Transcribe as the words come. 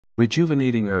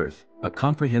Rejuvenating Earth, a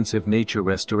comprehensive nature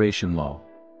restoration law.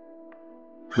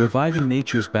 Reviving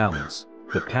nature's balance,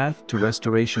 the path to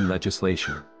restoration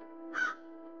legislation.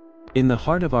 In the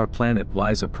heart of our planet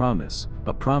lies a promise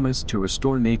to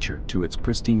restore nature to its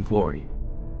pristine glory.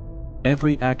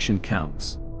 Every action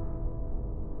counts.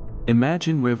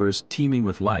 Imagine rivers teeming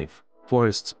with life,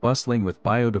 forests bustling with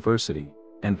biodiversity,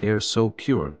 and air so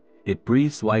pure, it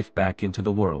breathes life back into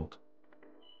the world.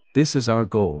 This is our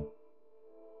goal.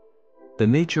 The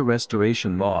Nature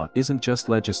Restoration Law isn't just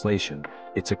legislation,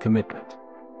 it's a commitment.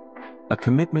 A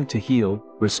commitment to heal,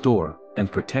 restore,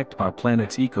 and protect our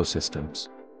planet's ecosystems.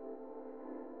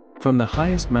 From the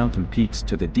highest mountain peaks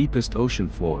to the deepest ocean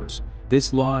floors,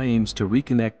 this law aims to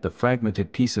reconnect the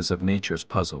fragmented pieces of nature's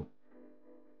puzzle.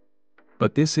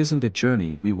 But this isn't a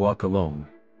journey we walk alone.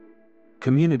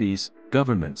 Communities,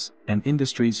 governments, and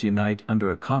industries unite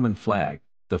under a common flag,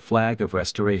 the flag of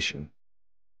restoration.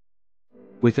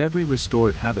 With every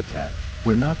restored habitat,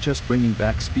 we're not just bringing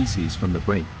back species from the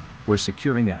brink, we're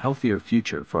securing a healthier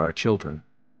future for our children.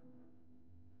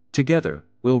 Together,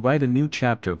 we'll write a new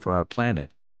chapter for our planet,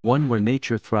 one where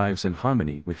nature thrives in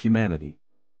harmony with humanity.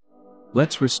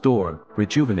 Let's restore,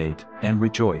 rejuvenate, and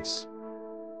rejoice.